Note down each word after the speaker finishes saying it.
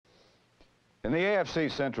In the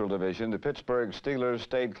AFC Central Division, the Pittsburgh Steelers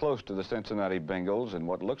stayed close to the Cincinnati Bengals in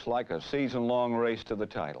what looks like a season-long race to the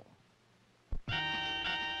title.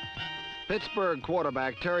 Pittsburgh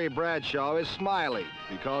quarterback Terry Bradshaw is smiling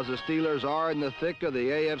because the Steelers are in the thick of the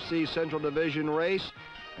AFC Central Division race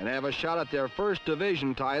and have a shot at their first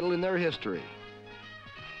division title in their history.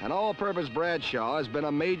 An all-purpose Bradshaw has been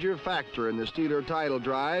a major factor in the Steeler title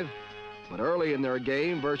drive, but early in their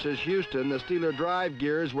game versus Houston, the Steeler drive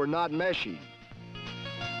gears were not meshing.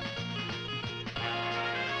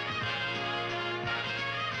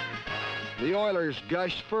 The Oilers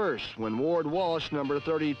gushed first when Ward Walsh, number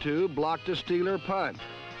 32, blocked a Steeler punt,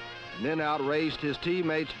 and then outraced his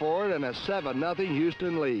teammates for it in a 7-0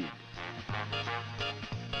 Houston lead.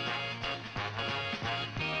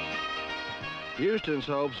 Houston's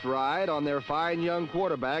hopes ride on their fine young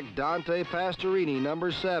quarterback, Dante Pastorini,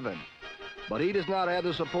 number 7, but he does not have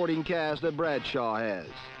the supporting cast that Bradshaw has.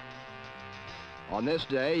 On this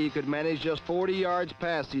day, he could manage just 40 yards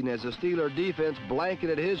passing as the Steeler defense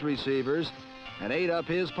blanketed his receivers and ate up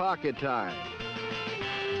his pocket time.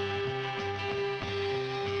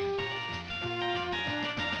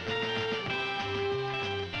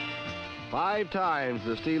 Five times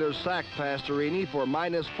the Steelers sacked Pastorini for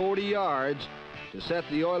minus 40 yards to set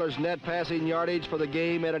the Oilers' net passing yardage for the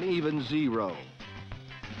game at an even 0.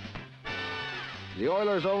 The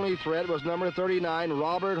Oilers' only threat was number 39,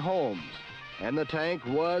 Robert Holmes, and the tank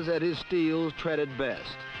was at his steels treaded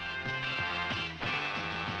best.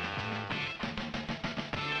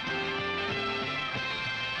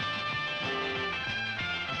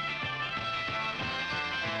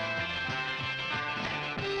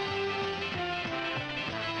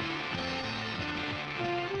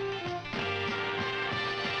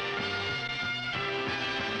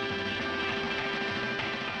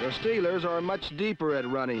 The Steelers are much deeper at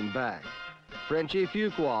running back. Frenchie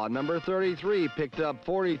Fuqua, number 33, picked up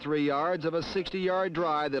 43 yards of a 60-yard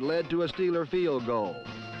drive that led to a Steeler field goal.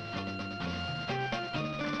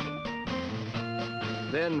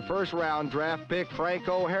 Then first-round draft pick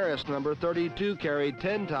Franco Harris, number 32, carried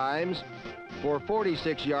 10 times for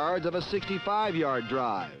 46 yards of a 65-yard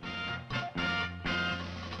drive.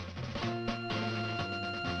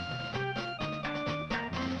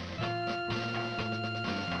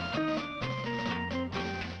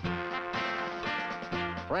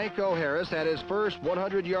 Franco Harris had his first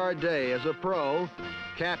 100-yard day as a pro,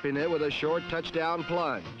 capping it with a short touchdown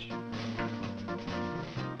plunge.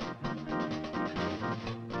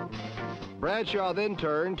 Bradshaw then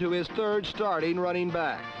turned to his third starting running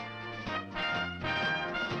back.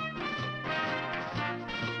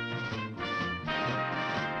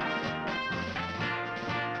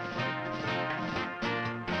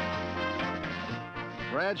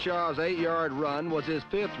 Bradshaw's 8-yard run was his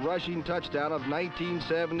 5th rushing touchdown of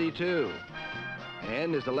 1972.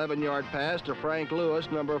 And his 11-yard pass to Frank Lewis,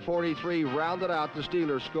 number 43, rounded out the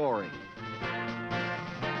Steelers' scoring.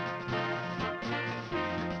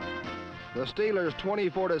 The Steelers'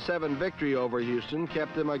 24-7 victory over Houston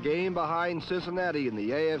kept them a game behind Cincinnati in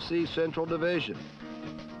the AFC Central Division,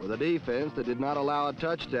 with a defense that did not allow a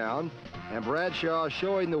touchdown, and Bradshaw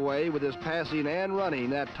showing the way with his passing and running.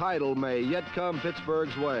 That title may yet come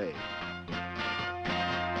Pittsburgh's way.